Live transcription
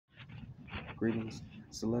greetings.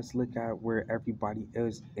 So let's look at where everybody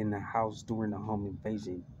is in the house during the home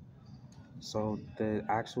invasion. So the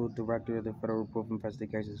actual director of the Federal Bureau of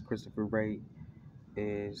Investigations, Christopher Wray,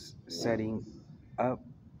 is setting up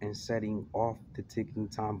and setting off the ticking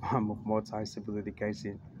time bomb of multi-civil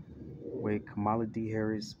litigation with Kamala D.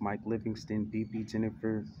 Harris, Mike Livingston, BP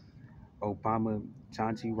Jennifer, Obama,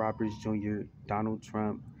 John G. Roberts Jr., Donald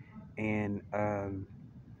Trump, and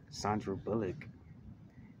Sandra Bullock,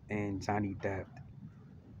 and Johnny Depp,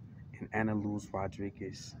 and Ana Luz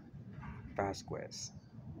Rodriguez Vasquez,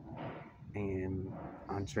 and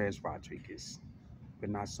Andres Rodriguez, but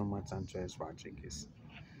not so much Andres Rodriguez.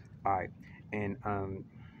 All right, and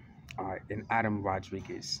and Adam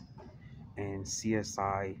Rodriguez, and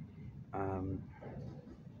CSI, um,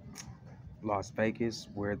 Las Vegas,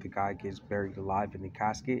 where the guy gets buried alive in the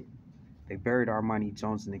casket. They buried Armani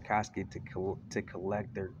Jones in the casket to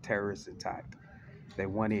collect their terrorist attack. They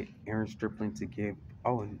wanted Aaron Stripling to give.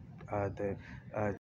 Oh, and the